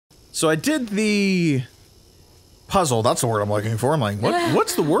So I did the puzzle. That's the word I'm looking for. I'm like,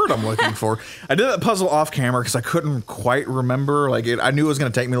 what's the word I'm looking for? I did that puzzle off camera because I couldn't quite remember. Like, I knew it was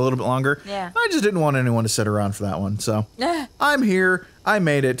going to take me a little bit longer. Yeah. I just didn't want anyone to sit around for that one. So I'm here. I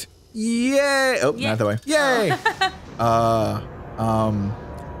made it. Yay! Oh, not that way. Yay!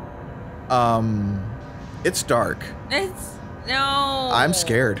 It's dark. No. I'm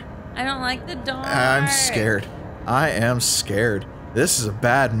scared. I don't like the dark. I'm scared. I am scared. This is a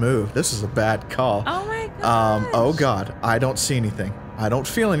bad move. This is a bad call. Oh my gosh. Oh god. I don't see anything. I don't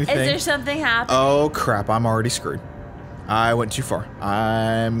feel anything. Is there something happening? Oh crap. I'm already screwed. I went too far.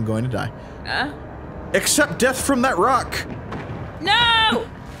 I'm going to die. Accept death from that rock. No!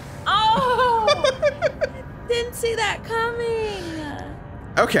 Oh! Didn't see that coming.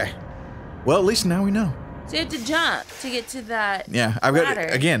 Okay. Well, at least now we know. So you have to jump to get to that. Yeah, I've got,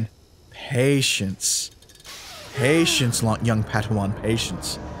 ladder. again, patience. Patience, young Padawan,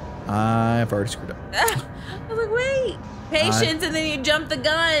 patience. I've already screwed up. I was like, wait. Patience, and then you jump the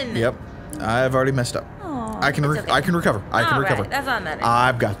gun. Yep. I've already messed up. Oh, I can recover. I can recover. Right, that's all that matters.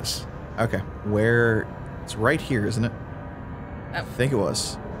 I've got this. Okay. Where? It's right here, isn't it? I think it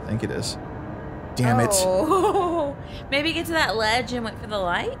was. I think it is. Damn it. Maybe get to that ledge and wait for the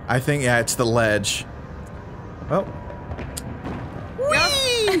light? I think, yeah, it's the ledge. Oh.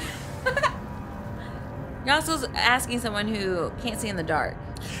 Whee! You're also asking someone who can't see in the dark.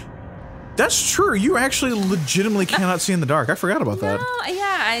 That's true. You actually legitimately cannot see in the dark. I forgot about that. No,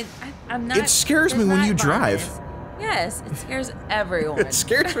 yeah, I'm not. It scares me when you drive. Yes, it scares everyone. It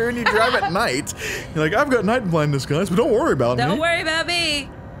scares me when you drive at night. You're like, I've got night blindness, guys, but don't worry about me. Don't worry about me.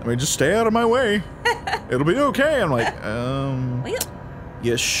 I mean, just stay out of my way. It'll be okay. I'm like,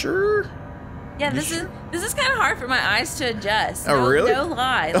 you sure? Yeah, this is kind of hard for my eyes to adjust. Oh, really? No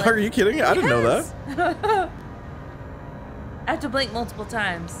lie. Are you kidding me? I didn't know that. I have to blink multiple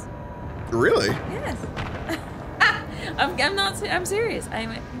times. Really? Yes. I'm not. I'm serious.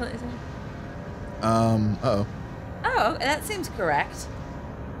 I'm completely serious. Uh-oh. Oh, that seems correct.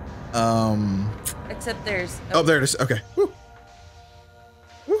 Except there's. Oh, there it is. Okay. Woo.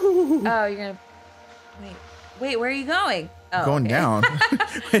 Oh, you're gonna. Wait, where are you going? Oh, going down.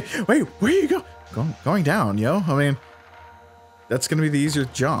 wait, where you go? Going down, yo. I mean, that's gonna be the easier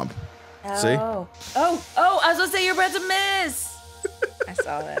jump. See? Oh, I was gonna say you're about to miss. I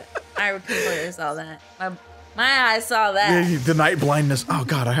saw that. I completely saw that. My eyes saw that. The night blindness. Oh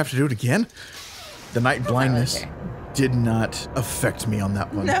god, I have to do it again. The night blindness did not affect me on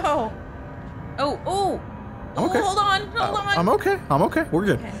that one. No. Oh. Okay. Hold on. I'm okay. We're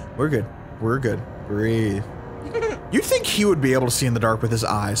good. Okay. We're good. Breathe. You think he would be able to see in the dark with his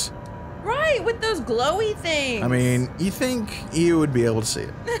eyes? Right, with those glowy things. I mean, you think he would be able to see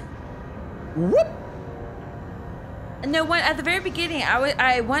it? Whoop. No, at the very beginning,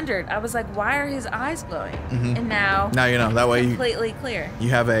 I wondered. I was like, why are his eyes glowing? And now you know. That way, completely clear. You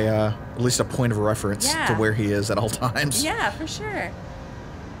have a at least a point of reference to where he is at all times. Yeah, for sure.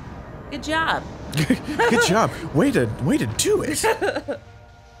 Good job. Good job. Way to do it. All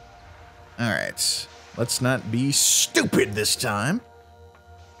right. Let's not be stupid this time.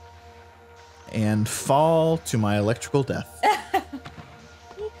 And fall to my electrical death.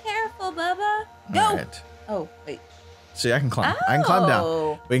 Be careful, Bubba. No. All right. Oh, wait. See, I can climb. I can climb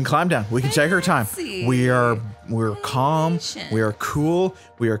down. We can climb down. We can take our time. We're calm. We are cool.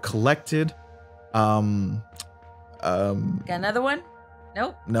 We are collected. Got another one?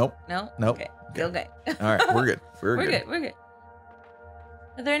 Nope. Nope. No. Nope. Okay. All right, we're good. We're good. We're good.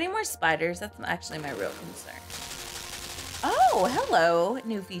 Are there any more spiders? That's actually my real concern. Oh, hello,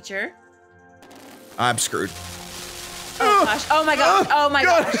 new feature. I'm screwed. Oh gosh! Oh my gosh! Oh my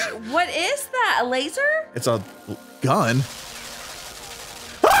gosh! What is that? A laser? It's a gun.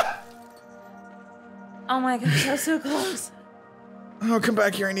 Oh my gosh! That was so close. Oh, come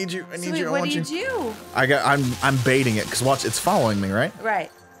back here! I need you! I need you! I want you! What do you do? I'm baiting it because watch, it's following me, right? Right.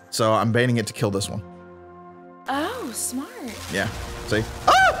 So I'm baiting it to kill this one. Oh, smart. Yeah. See?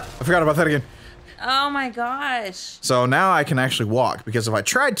 Ah! I forgot about that again. Oh my gosh. So now I can actually walk because if I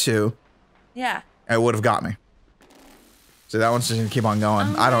tried to, yeah, it would have got me. See, that one's just gonna keep on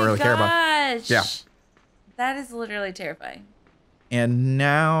going. I don't really care about it. Yeah. That is literally terrifying. And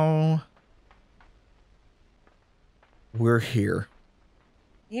now we're here.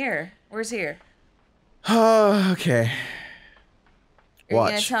 Here? Where's here? Okay. Are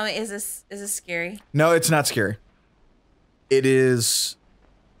Watch. you gonna tell me is this scary? No, it's not scary. It is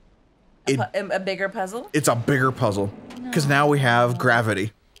a bigger puzzle? It's a bigger puzzle. Because now we have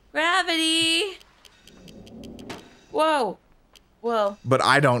gravity. Gravity! Whoa. Whoa. But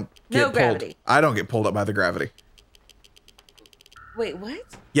I don't get pulled. gravity. I don't get pulled up by the gravity. Wait, what?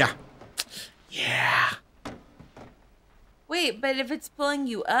 Yeah. Yeah. Wait, but if it's pulling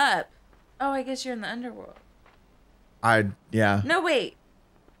you up, oh, I guess you're in the underworld. Yeah. No, wait.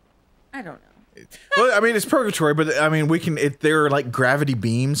 I don't know. Well, I mean, it's purgatory, but I mean, they're like gravity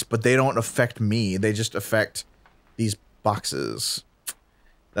beams, but they don't affect me. They just affect these boxes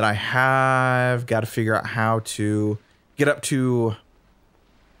that I have got to figure out how to get up to.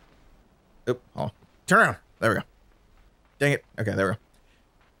 Oh, turn around. There we go. Dang it. Okay, there we go.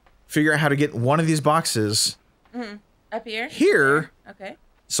 Figure out how to get one of these boxes up here. Here. Okay.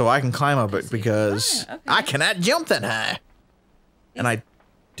 So I can climb up it because I cannot jump that high, and I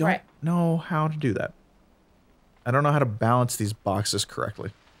don't know how to do that. I don't know how to balance these boxes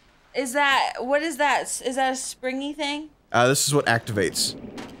correctly. What is that? Is that a springy thing? This is what activates.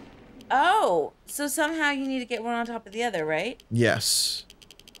 Oh, so somehow you need to get one on top of the other, right? Yes.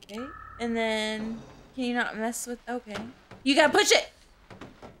 Okay. And then, can you not mess with? Okay. You gotta push it.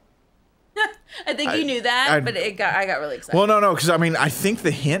 I think you knew that, but I got really excited. Well, no, because I mean, I think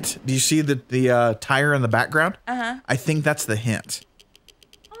the hint. Do you see the tire in the background? I think that's the hint.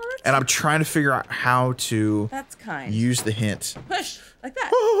 Oh, and I'm trying to figure out how to. That's kind. Use the hint. Push like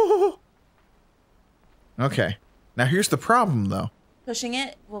that. Okay. Now here's the problem, though. Pushing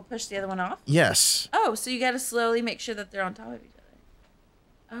it will push the other one off? Yes. Oh, so you gotta slowly make sure that they're on top of each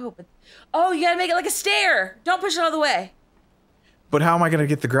other. Oh, you gotta make it like a stair. Don't push it all the way. But how am I gonna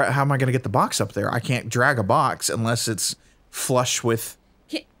get the box up there? I can't drag a box unless it's flush with.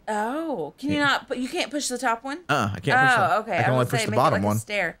 Can you not? But you can't push the top one. I can't push. Oh, okay. I can only push the bottom one.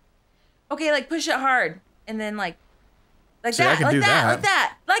 Stair. Okay, like push it hard, and then like See, that,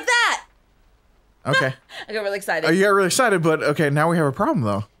 like that. Okay. I got really excited. You got really excited, but okay, now we have a problem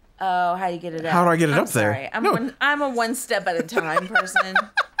though. Oh, how do you get it out? How do I get it up there? I'm a one step at a time person.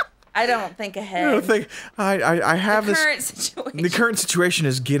 I don't think ahead. I don't think I have the current situation. The current situation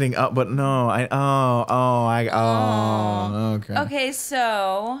is getting up, but no, okay. Okay,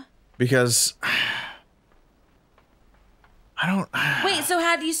 so because I don't. Wait, so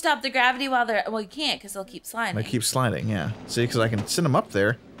how do you stop the gravity while they're? Well, you can't because they'll keep sliding. They keep sliding, yeah. See, because I can send them up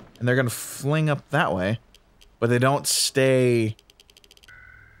there, and they're gonna fling up that way, but they don't stay.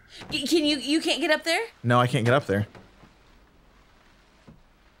 Can you can't get up there? No, I can't get up there.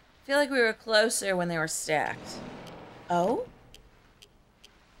 I feel like we were closer when they were stacked. Oh?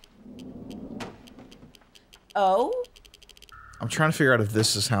 I'm trying to figure out if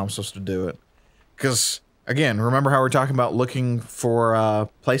this is how I'm supposed to do it. Because, again, remember how we're talking about looking for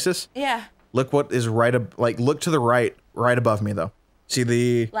places? Yeah. Look what is look to the right above me, though. See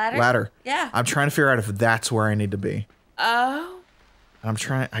the ladder? Yeah. I'm trying to figure out if that's where I need to be. Oh.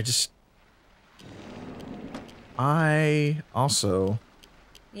 I also...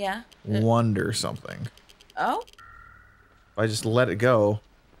 Yeah. Wonder something. Oh? If I just let it go.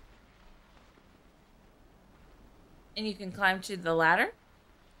 And you can climb to the ladder?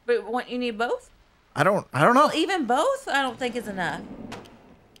 But won't you need both? I don't know. Well, even both I don't think is enough.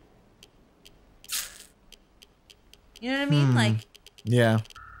 You know what I mean? Like yeah.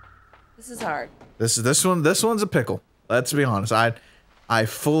 This is hard. This one's a pickle. Let's be honest. I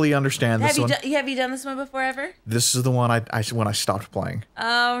fully understand this one. Have you done this one before ever? This is the one when I stopped playing.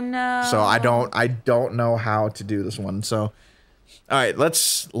 Oh no. So I don't know how to do this one. So all right, let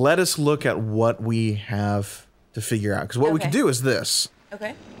us look at what we have to figure out, because what we can do is this.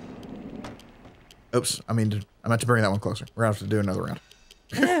 Okay. Oops, I meant to bring that one closer. We're gonna have to do another round.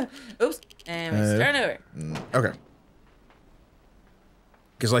 Oops, and we start over. Okay.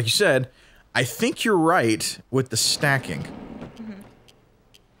 Because like you said, I think you're right with the stacking.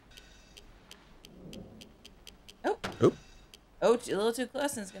 Oh, a little too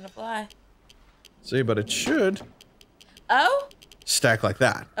close and it's gonna fly. See, but it should. Oh? Stack like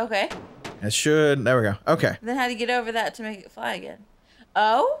that. Okay. It should. There we go. Okay. Then how do you get over that to make it fly again?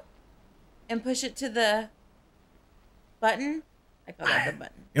 Oh? And push it to the button? I call that the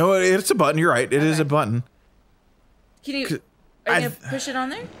button. You know, it's a button. You're right. It is a button. Can you... Are you gonna push it on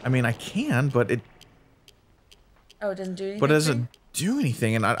there? I mean, I can, but it... Oh, it doesn't do anything? But it doesn't do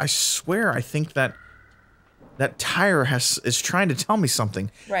anything, and I swear I think that tire is trying to tell me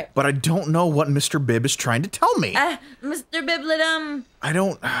something. Right. But I don't know what Mr. Bibb is trying to tell me. Mr. Bibledum. I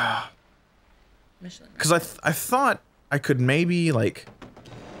don't... Because I thought I could maybe, like...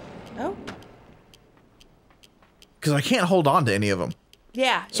 Oh. Because I can't hold on to any of them.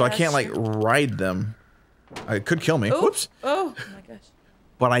 Yeah. So I can't, like, ride them. It could kill me. Ooh. Whoops. Oh, my gosh.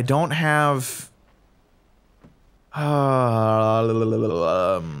 But I don't have... I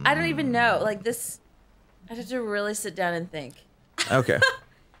don't even know. Like, this... I'd have to really sit down and think. Okay.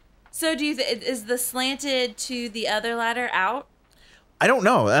 So do you is the slanted to the other ladder out? I don't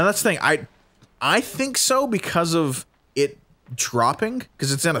know. And that's the thing. I think so because of it dropping,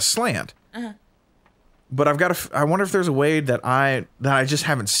 because it's in a slant. But I've got to. I wonder if there's a way that I just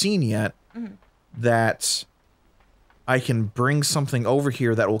haven't seen yet that I can bring something over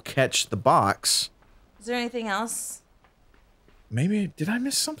here that will catch the box. Is there anything else? Maybe did I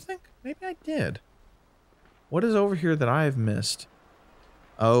miss something? Maybe I did. What is over here that I have missed?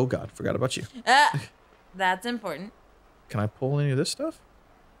 Oh God, forgot about you. That's important. Can I pull any of this stuff?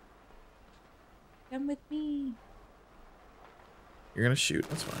 Come with me. You're gonna shoot.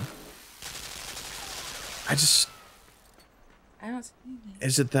 That's fine. I don't see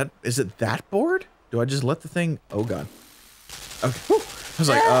anything. Is it that board? Do I just let the thing? Oh God. Okay. Whew. I was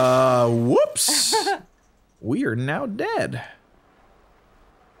like, whoops. We are now dead.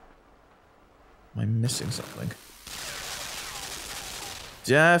 Am I missing something?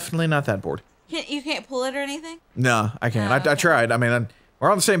 Definitely not that board. You can't pull it or anything? No, I can't. I tried. I mean,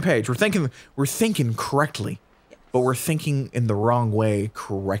 we're on the same page. We're thinking correctly, but we're thinking in the wrong way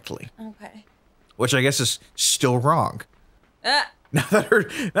correctly. Okay. Which I guess is still wrong. Now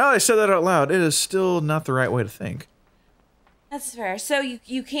that I said that out loud, it is still not the right way to think. That's fair. So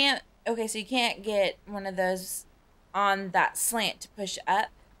you can't. Okay, so you can't get one of those on that slant to push up.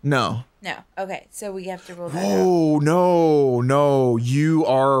 No. No. Okay, so we have to roll that out. Oh no, you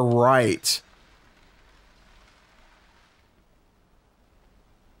are right.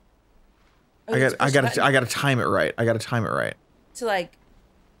 Oh, I gotta time it right. I gotta time it right. To like.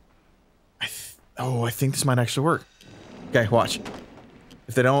 I think this might actually work. Okay, watch.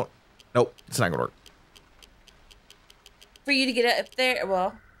 If they don't, nope, it's not gonna work. For you to get up there,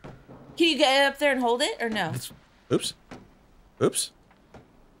 well, can you get up there and hold it or no? Oops.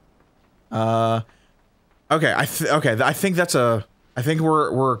 Okay, I think that's a. I think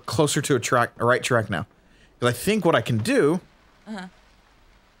we're closer to a right track now, because I think what I can do.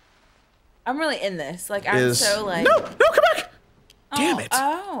 I'm really in this. Like I'm so like. No, come back! Damn it!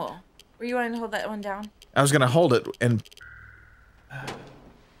 Oh, were you wanting to hold that one down? I was gonna hold it and.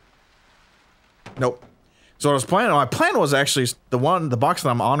 Nope. So what I was planning. My plan was actually the box that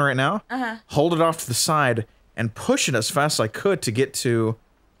I'm on right now. Hold it off to the side and push it as fast as I could to get to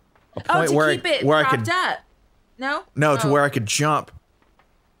a point where I could. Up. No. No, to where I could jump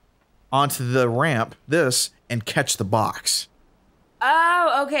onto the ramp, and catch the box.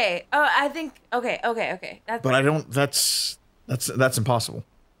 Oh, okay. Oh, I think. Okay. But I don't. That's impossible.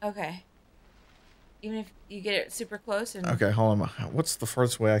 Okay. Even if you get it super close and. Okay, hold on. What's the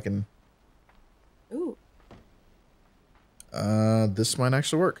first way I can? Ooh. This might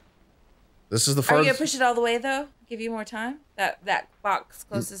actually work. This is the first. Are you gonna push it all the way though? Give you more time. That box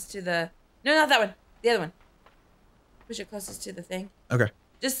closest to the. No, not that one. The other one. Push it closest to the thing. Okay.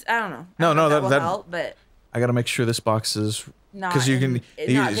 Just I don't know. No, that will help, but. I gotta make sure this box is. Not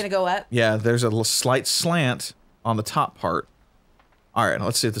gonna go up. Yeah, there's a slight slant on the top part. All right,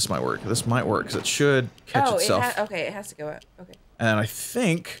 let's see if this might work. This might work because it should catch itself. Okay, it has to go up. Okay. And I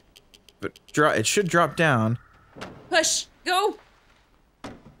think, it should drop down. Push, go.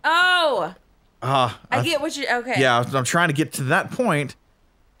 Oh. I get what you're. Okay. Yeah, I'm trying to get to that point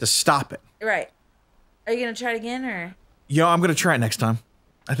to stop it. Right. Are you gonna try it again or? Yo, I'm gonna try it next time.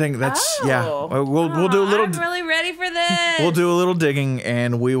 I think that's yeah. We'll do a little. I'm really ready for this. We'll do a little digging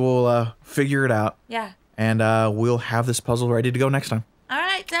and we will figure it out. Yeah. And we'll have this puzzle ready to go next time. All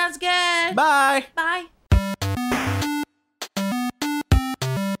right, sounds good. Bye. Bye.